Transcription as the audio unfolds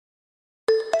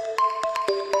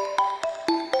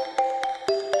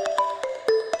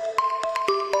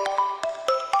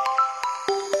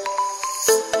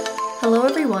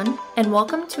everyone, and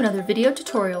welcome to another video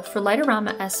tutorial for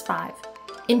Light-O-Rama S5.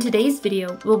 In today's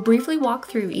video, we'll briefly walk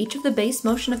through each of the base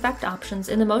motion effect options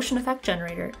in the motion effect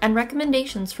generator and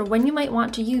recommendations for when you might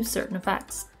want to use certain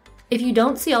effects. If you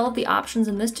don't see all of the options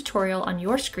in this tutorial on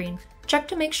your screen, check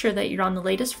to make sure that you're on the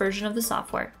latest version of the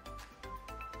software.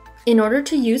 In order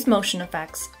to use motion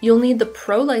effects, you'll need the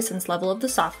Pro license level of the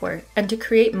software and to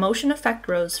create motion effect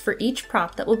rows for each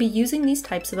prop that will be using these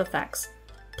types of effects.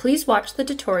 Please watch the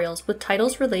tutorials with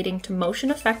titles relating to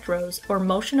motion effect rows or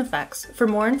motion effects for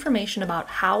more information about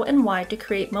how and why to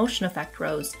create motion effect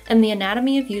rows and the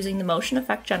anatomy of using the motion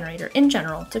effect generator in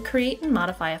general to create and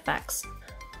modify effects.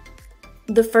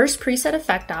 The first preset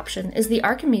effect option is the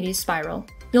Archimedes Spiral.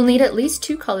 You'll need at least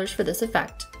 2 colors for this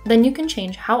effect. Then you can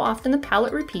change how often the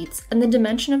palette repeats and the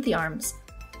dimension of the arms.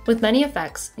 With many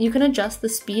effects, you can adjust the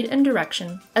speed and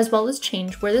direction, as well as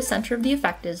change where the center of the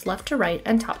effect is left to right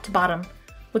and top to bottom.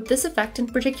 With this effect in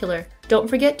particular, don't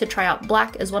forget to try out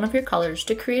black as one of your colors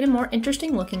to create a more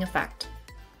interesting looking effect.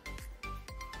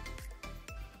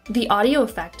 The audio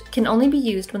effect can only be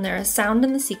used when there is sound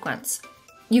in the sequence.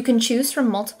 You can choose from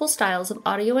multiple styles of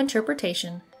audio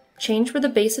interpretation, change where the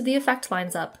base of the effect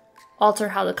lines up, alter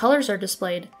how the colors are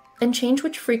displayed, and change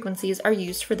which frequencies are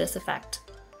used for this effect.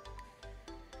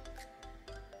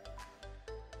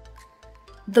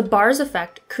 The bars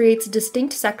effect creates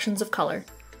distinct sections of color.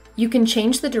 You can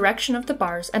change the direction of the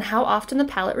bars and how often the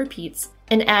palette repeats,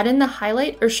 and add in the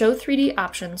highlight or show 3D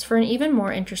options for an even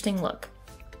more interesting look.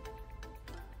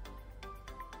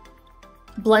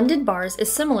 Blended bars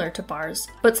is similar to bars,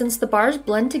 but since the bars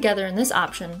blend together in this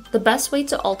option, the best way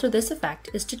to alter this effect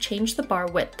is to change the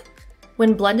bar width.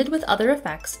 When blended with other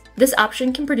effects, this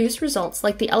option can produce results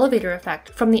like the elevator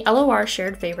effect from the LOR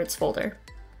Shared Favorites folder.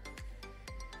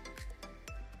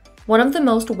 One of the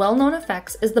most well-known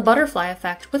effects is the butterfly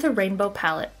effect with a rainbow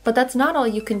palette, but that's not all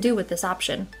you can do with this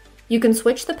option. You can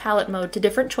switch the palette mode to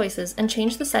different choices and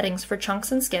change the settings for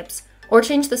chunks and skips, or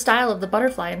change the style of the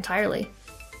butterfly entirely.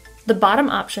 The bottom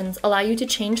options allow you to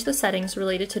change the settings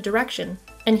related to direction,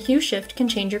 and hue shift can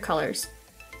change your colors.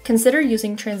 Consider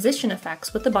using transition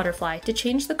effects with the butterfly to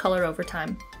change the color over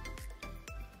time.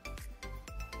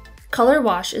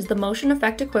 Colorwash is the motion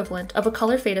effect equivalent of a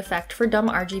color fade effect for dumb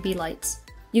RGB lights.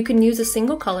 You can use a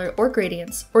single color or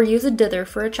gradients, or use a dither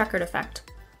for a checkered effect.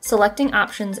 Selecting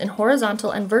options in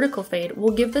horizontal and vertical fade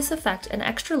will give this effect an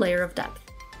extra layer of depth.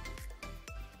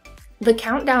 The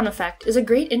countdown effect is a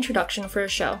great introduction for a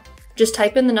show. Just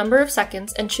type in the number of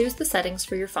seconds and choose the settings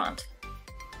for your font.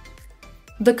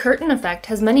 The curtain effect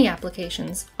has many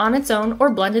applications, on its own or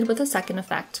blended with a second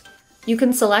effect. You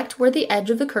can select where the edge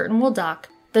of the curtain will dock,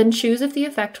 then choose if the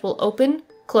effect will open,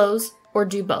 close, or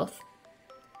do both.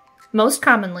 Most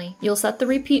commonly, you'll set the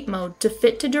repeat mode to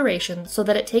fit to duration so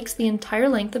that it takes the entire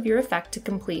length of your effect to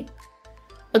complete.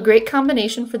 A great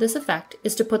combination for this effect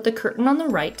is to put the curtain on the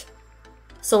right,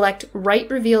 select Right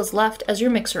Reveals Left as your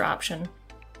mixer option,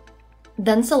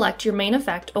 then select your main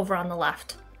effect over on the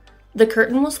left. The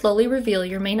curtain will slowly reveal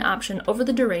your main option over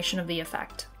the duration of the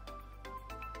effect.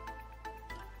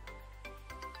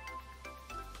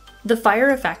 The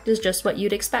fire effect is just what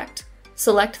you'd expect.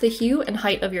 Select the hue and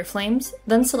height of your flames,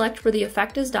 then select where the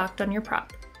effect is docked on your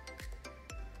prop.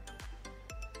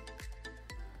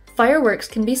 Fireworks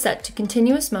can be set to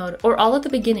continuous mode or all at the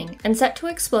beginning and set to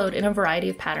explode in a variety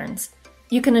of patterns.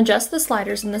 You can adjust the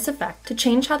sliders in this effect to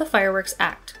change how the fireworks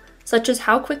act, such as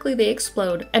how quickly they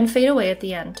explode and fade away at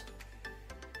the end.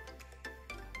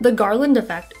 The Garland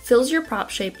effect fills your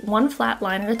prop shape one flat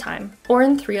line at a time, or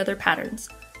in 3 other patterns.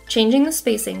 Changing the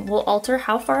spacing will alter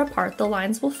how far apart the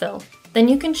lines will fill, then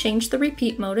you can change the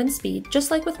repeat mode and speed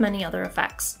just like with many other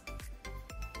effects.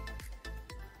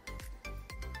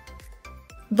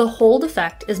 The hold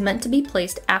effect is meant to be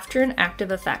placed after an active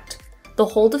effect. The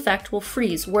hold effect will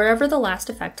freeze wherever the last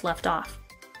effect left off.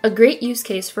 A great use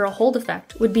case for a hold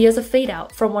effect would be as a fade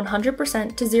out from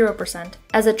 100% to 0%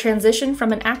 as a transition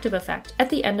from an active effect at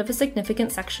the end of a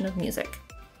significant section of music.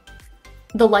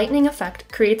 The lightning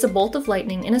effect creates a bolt of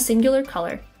lightning in a singular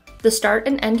color. The start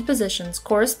and end positions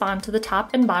correspond to the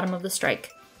top and bottom of the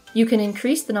strike. You can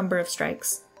increase the number of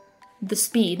strikes, the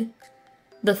speed,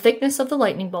 the thickness of the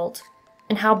lightning bolt,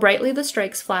 and how brightly the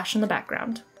strikes flash in the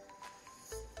background.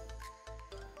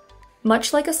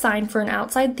 Much like a sign for an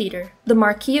outside theater, the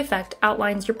Marquee effect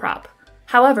outlines your prop.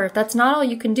 However, that's not all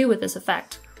you can do with this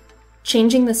effect.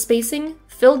 Changing the spacing,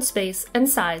 filled space, and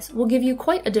size will give you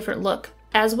quite a different look,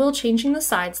 as will changing the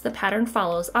sides the pattern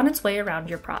follows on its way around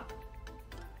your prop.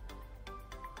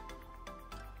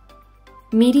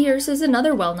 Meteors is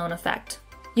another well-known effect.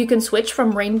 You can switch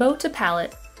from rainbow to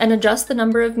palette and adjust the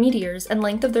number of meteors and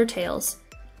length of their tails.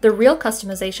 The real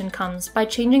customization comes by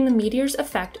changing the Meteors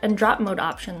effect and drop mode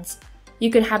options. You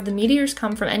can have the meteors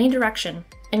come from any direction,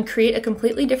 and create a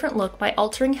completely different look by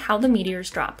altering how the meteors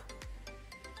drop.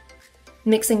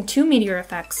 Mixing two meteor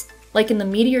effects, like in the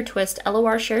Meteor Twist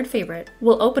LOR shared favorite,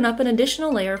 will open up an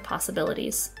additional layer of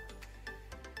possibilities.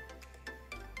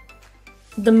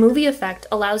 The movie effect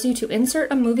allows you to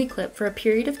insert a movie clip for a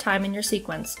period of time in your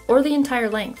sequence, or the entire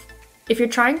length. If you're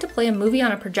trying to play a movie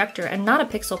on a projector and not a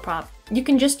pixel prop, you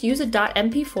can just use a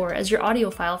 .mp4 as your audio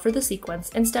file for the sequence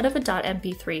instead of a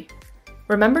 .mp3.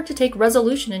 Remember to take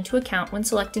resolution into account when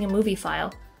selecting a movie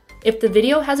file. If the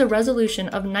video has a resolution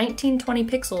of 1920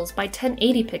 pixels by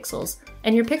 1080 pixels,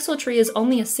 and your pixel tree is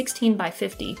only a 16 by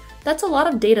 50, that's a lot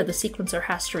of data the sequencer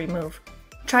has to remove.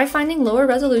 Try finding lower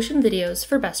resolution videos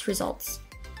for best results.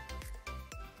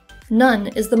 None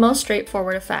is the most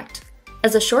straightforward effect.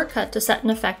 As a shortcut to set an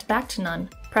effect back to none,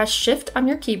 press Shift on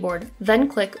your keyboard, then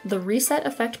click the Reset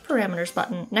Effect Parameters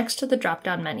button next to the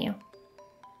drop-down menu.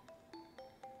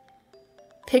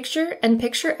 Picture and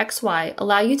PictureXY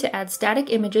allow you to add static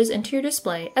images into your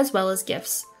display as well as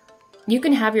GIFs. You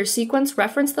can have your sequence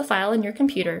reference the file in your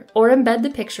computer or embed the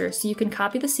picture so you can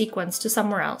copy the sequence to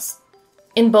somewhere else.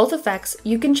 In both effects,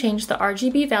 you can change the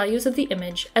RGB values of the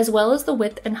image as well as the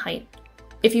width and height.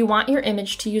 If you want your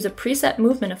image to use a preset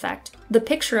movement effect, the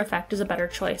picture effect is a better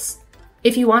choice.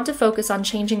 If you want to focus on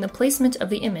changing the placement of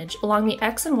the image along the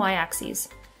X and Y axes,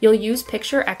 you'll use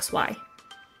PictureXY.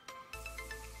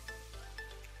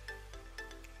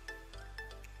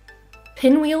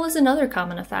 Pinwheel is another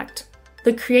common effect.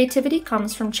 The creativity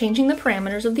comes from changing the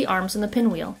parameters of the arms in the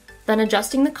pinwheel, then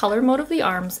adjusting the color mode of the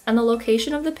arms and the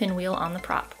location of the pinwheel on the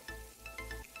prop.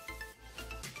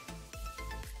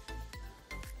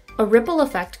 A ripple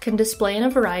effect can display in a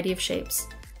variety of shapes.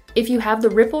 If you have the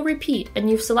ripple repeat and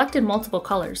you've selected multiple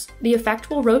colors, the effect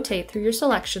will rotate through your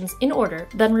selections in order,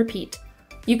 then repeat.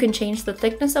 You can change the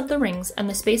thickness of the rings and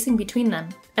the spacing between them,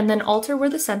 and then alter where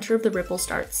the center of the ripple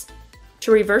starts.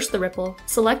 To reverse the ripple,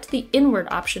 select the inward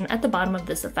option at the bottom of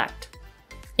this effect.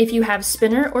 If you have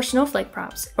spinner or snowflake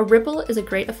props, a ripple is a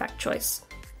great effect choice.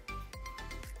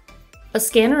 A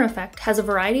scanner effect has a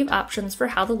variety of options for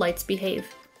how the lights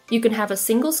behave. You can have a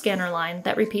single scanner line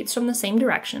that repeats from the same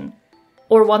direction,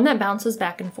 or one that bounces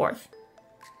back and forth.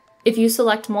 If you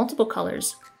select multiple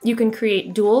colors, you can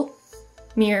create dual,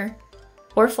 mirror,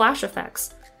 or flash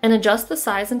effects, and adjust the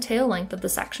size and tail length of the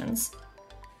sections.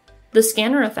 The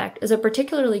scanner effect is a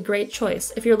particularly great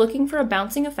choice if you're looking for a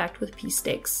bouncing effect with piece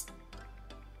stakes.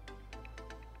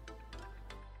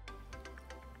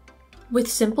 With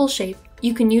simple shape,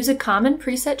 you can use a common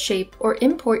preset shape or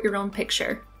import your own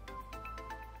picture.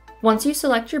 Once you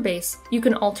select your base, you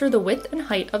can alter the width and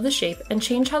height of the shape and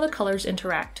change how the colors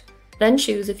interact. Then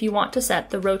choose if you want to set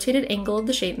the rotated angle of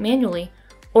the shape manually,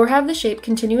 or have the shape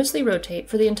continuously rotate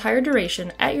for the entire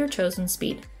duration at your chosen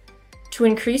speed. To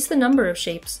increase the number of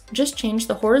shapes, just change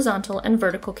the horizontal and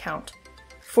vertical count.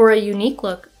 For a unique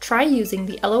look, try using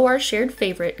the LOR shared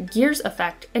favorite Gears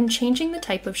effect and changing the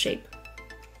type of shape.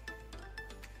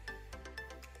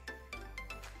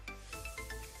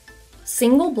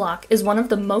 Single block is one of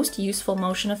the most useful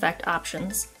motion effect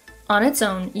options. On its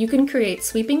own, you can create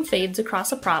sweeping fades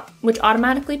across a prop, which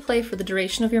automatically play for the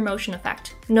duration of your motion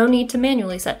effect. No need to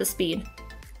manually set the speed.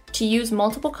 To use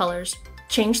multiple colors,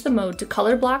 change the mode to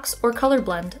color blocks or color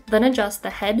blend, then adjust the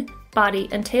head, body,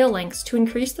 and tail lengths to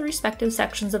increase the respective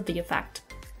sections of the effect.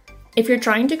 If you're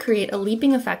trying to create a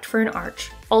leaping effect for an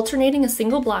arch, alternating a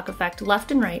single block effect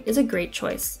left and right is a great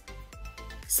choice.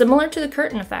 Similar to the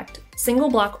curtain effect, single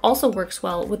block also works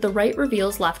well with the right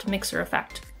reveals left mixer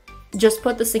effect. Just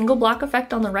put the single block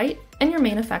effect on the right and your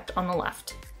main effect on the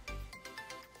left.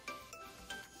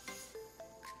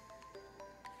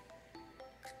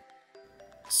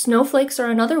 Snowflakes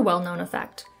are another well-known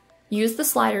effect. Use the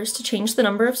sliders to change the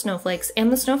number of snowflakes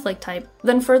and the snowflake type,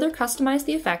 then further customize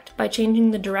the effect by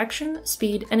changing the direction,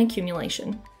 speed, and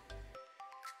accumulation.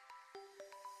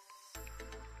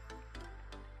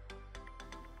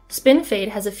 SpinFade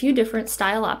has a few different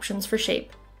style options for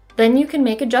shape. Then you can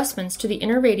make adjustments to the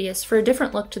inner radius for a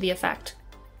different look to the effect.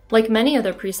 Like many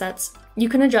other presets, you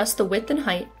can adjust the width and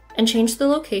height and change the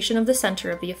location of the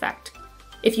center of the effect.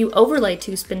 If you overlay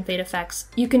two SpinFade effects,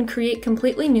 you can create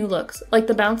completely new looks, like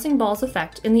the bouncing balls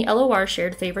effect in the LOR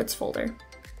shared favorites folder.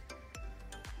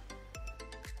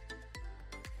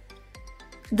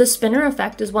 The spinner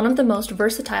effect is one of the most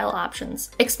versatile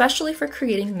options, especially for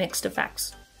creating mixed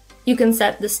effects. You can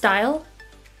set the style,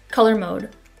 color mode,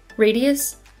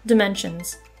 radius,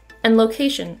 dimensions, and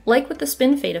location like with the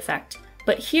SpinFade effect,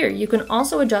 but here you can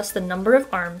also adjust the number of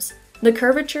arms, the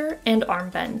curvature, and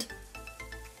arm bend.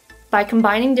 By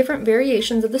combining different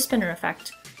variations of the spinner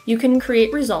effect, you can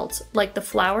create results like the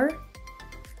flower,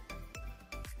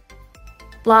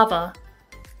 lava,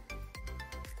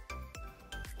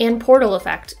 and portal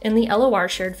effect in the LOR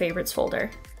Shared Favorites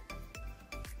folder.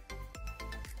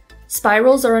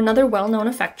 Spirals are another well-known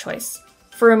effect choice.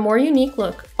 For a more unique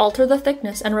look, alter the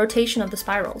thickness and rotation of the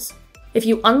spirals. If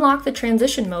you unlock the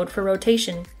transition mode for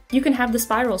rotation, you can have the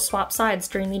spirals swap sides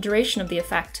during the duration of the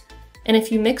effect. And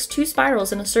if you mix two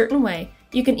spirals in a certain way,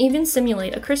 you can even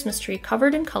simulate a Christmas tree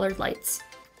covered in colored lights.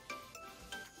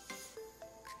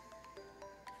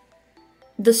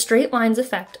 The Straight Lines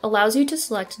effect allows you to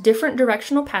select different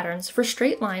directional patterns for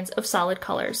straight lines of solid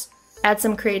colors. Add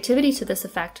some creativity to this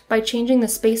effect by changing the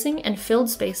spacing and filled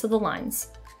space of the lines.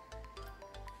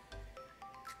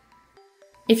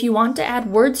 If you want to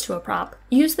add words to a prop,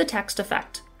 use the text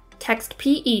effect.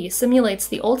 TextPE simulates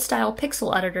the old-style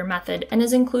pixel editor method and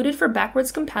is included for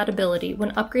backwards compatibility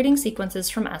when upgrading sequences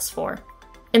from S4.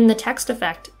 In the text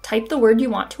effect, type the word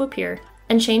you want to appear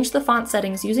and change the font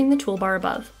settings using the toolbar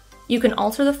above. You can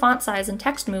alter the font size and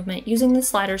text movement using the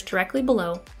sliders directly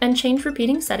below and change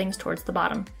repeating settings towards the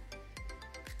bottom.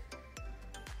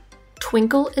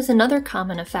 Twinkle is another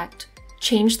common effect.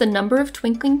 Change the number of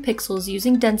twinkling pixels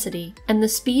using density and the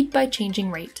speed by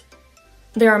changing rate.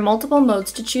 There are multiple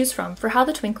modes to choose from for how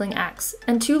the twinkling acts,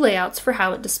 and 2 layouts for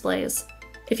how it displays.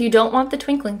 If you don't want the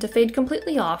twinkling to fade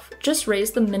completely off, just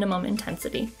raise the minimum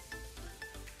intensity.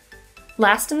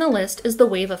 Last in the list is the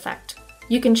wave effect.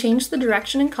 You can change the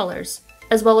direction and colors,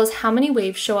 as well as how many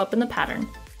waves show up in the pattern.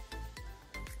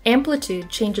 Amplitude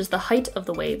changes the height of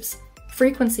the waves,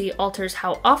 frequency alters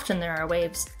how often there are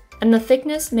waves, and the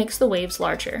thickness makes the waves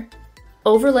larger.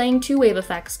 Overlaying 2 wave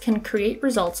effects can create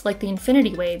results like the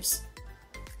infinity waves,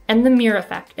 and the mirror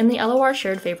effect in the LOR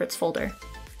Shared Favorites folder.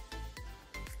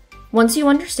 Once you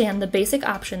understand the basic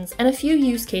options and a few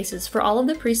use cases for all of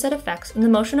the preset effects in the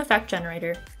motion effect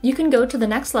generator, you can go to the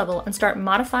next level and start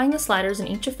modifying the sliders in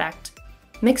each effect,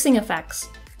 mixing effects,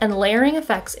 and layering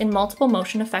effects in multiple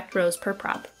motion effect rows per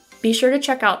prop. Be sure to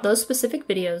check out those specific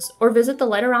videos or visit the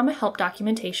Light-O-Rama help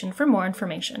documentation for more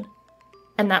information.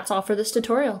 And that's all for this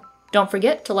tutorial. Don't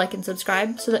forget to like and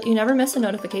subscribe so that you never miss a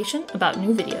notification about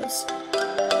new videos.